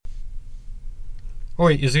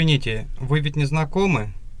Ой, извините, вы ведь не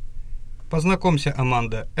знакомы? Познакомься,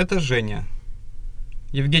 Аманда, это Женя.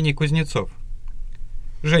 Евгений Кузнецов.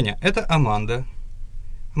 Женя, это Аманда.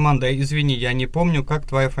 Аманда, извини, я не помню, как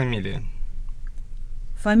твоя фамилия.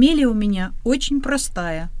 Фамилия у меня очень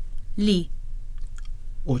простая. Ли.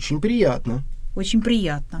 Очень приятно. Очень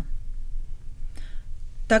приятно.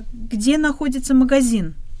 Так где находится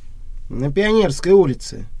магазин? На Пионерской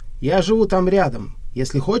улице. Я живу там рядом.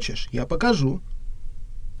 Если хочешь, я покажу.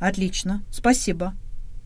 Отлично, спасибо.